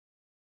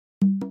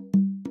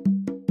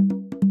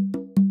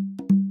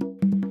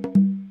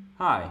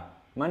Hi,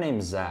 my name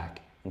is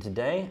Zach, and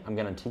today I'm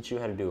going to teach you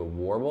how to do a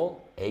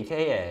warble,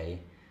 aka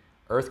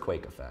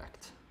earthquake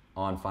effect,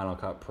 on Final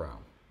Cut Pro.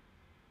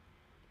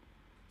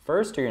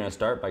 First, you're going to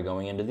start by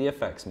going into the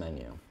effects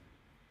menu.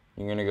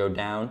 You're going to go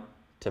down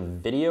to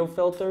video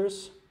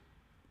filters,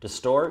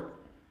 distort,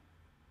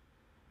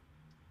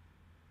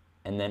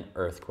 and then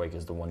earthquake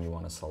is the one you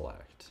want to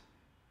select.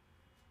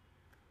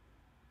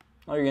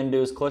 All you're going to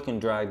do is click and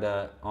drag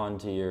that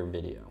onto your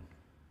video.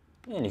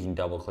 And you can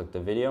double click the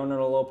video and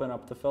it'll open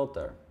up the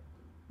filter.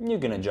 You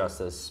can adjust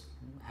this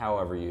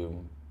however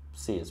you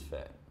see as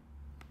fit.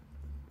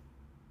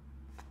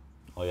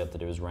 All you have to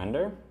do is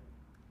render.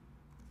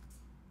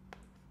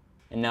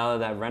 And now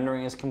that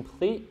rendering is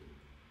complete,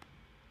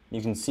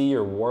 you can see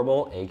your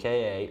warble,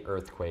 aka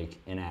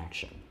earthquake, in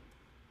action.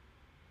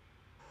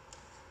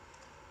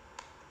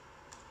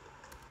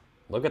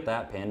 Look at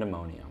that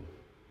pandemonium.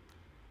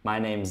 My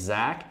name's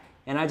Zach,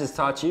 and I just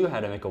taught you how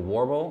to make a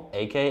warble,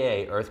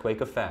 aka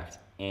earthquake effect,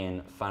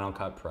 in Final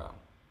Cut Pro.